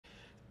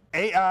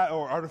AI,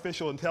 or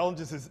artificial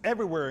intelligence, is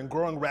everywhere and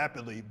growing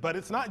rapidly, but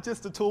it's not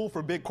just a tool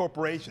for big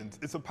corporations.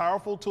 It's a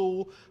powerful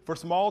tool for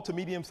small to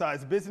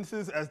medium-sized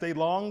businesses as they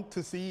long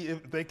to see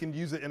if they can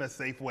use it in a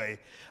safe way.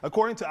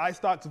 According to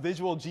iStock's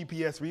visual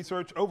GPS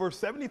research, over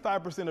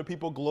 75% of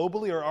people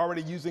globally are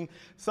already using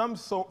some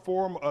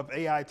form of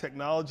AI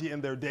technology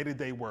in their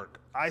day-to-day work.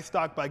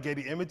 iStock by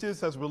Getty Images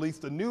has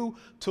released a new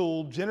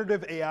tool,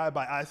 Generative AI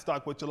by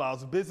iStock, which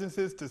allows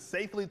businesses to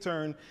safely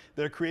turn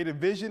their creative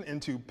vision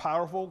into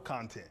powerful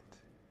content.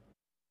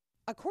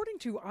 According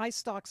to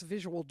iStock's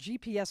visual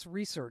GPS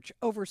research,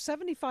 over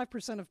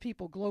 75% of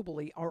people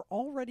globally are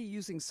already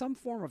using some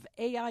form of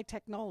AI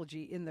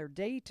technology in their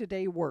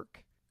day-to-day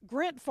work.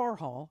 Grant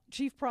Farhall,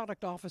 Chief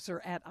Product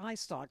Officer at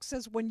iStock,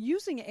 says when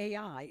using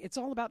AI, it's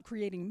all about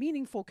creating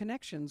meaningful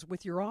connections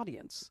with your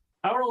audience.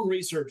 Our own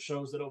research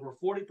shows that over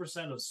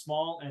 40% of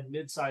small and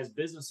mid-sized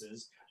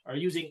businesses are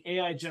using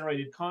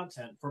AI-generated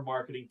content for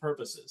marketing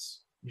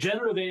purposes.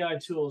 Generative AI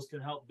tools can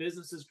help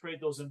businesses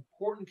create those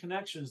important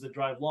connections that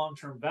drive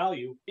long-term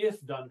value if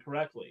done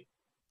correctly.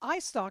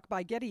 iStock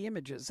by Getty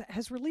Images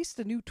has released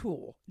a new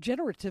tool,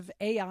 Generative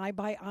AI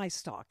by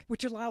iStock,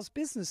 which allows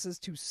businesses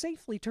to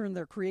safely turn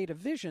their creative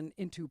vision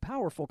into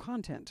powerful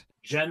content.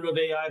 Generative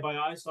AI by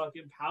iStock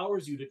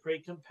empowers you to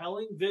create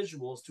compelling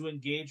visuals to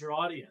engage your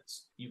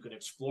audience. You can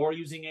explore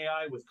using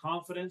AI with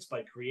confidence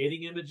by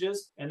creating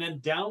images and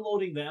then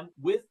downloading them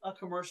with a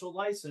commercial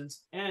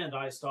license and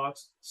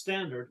iStock's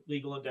standard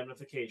legal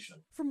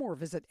indemnification. For more,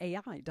 visit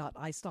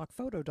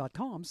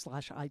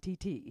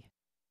ai.istockphoto.com/ITT.